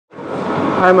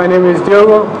Hi, my name is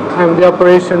Diogo. I'm the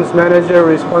operations manager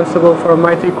responsible for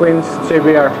Mighty Quinns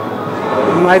JBR.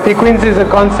 Mighty Quinns is a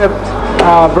concept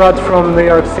brought from New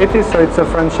York City, so it's a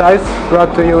franchise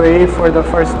brought to UAE for the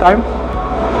first time.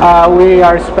 We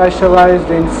are specialized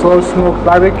in slow smoked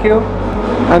barbecue,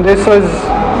 and this was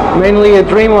mainly a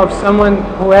dream of someone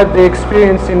who had the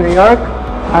experience in New York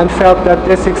and felt that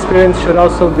this experience should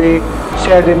also be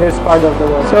shared in this part of the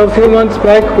world. So a few months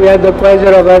back we had the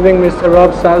pleasure of having Mr.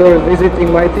 Rob Sadler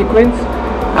visiting Mighty Quinns.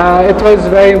 It was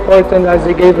very important as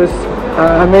he gave us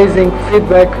amazing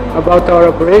feedback about our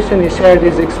operation. He shared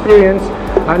his experience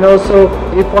and also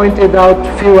he pointed out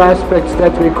few aspects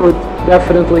that we could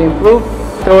definitely improve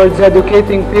towards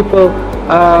educating people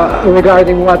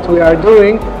regarding what we are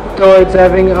doing, towards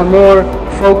having a more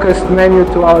focused menu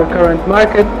to our current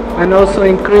market, and also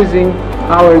increasing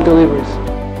our deliveries.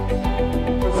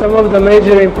 Some of the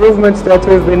major improvements that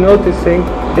we've been noticing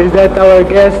is that our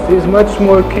guest is much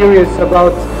more curious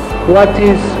about what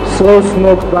is slow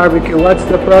smoked barbecue, what's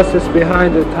the process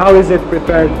behind it, how is it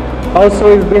prepared.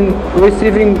 Also, we've been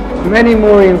receiving many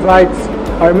more invites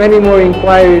or many more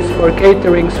inquiries for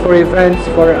caterings, for events,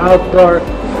 for outdoor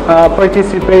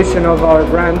participation of our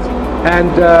brand,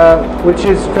 and which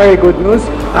is very good news.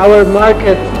 Our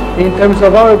market, in terms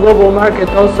of our global market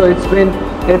also,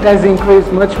 it has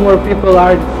increased. Much more people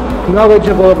are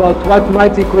knowledgeable about what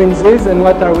Mighty Quinns is and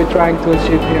what are we trying to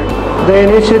achieve here. The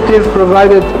initiative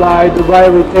provided by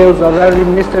Dubai Retails of having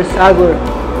Mr. Sadler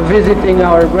visiting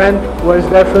our brand was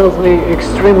definitely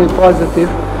extremely positive.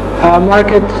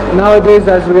 Market nowadays,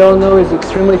 as we all know, is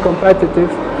extremely competitive,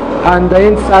 and the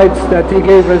insights that he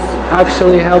gave us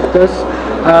actually helped us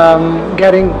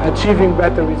achieving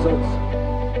better results.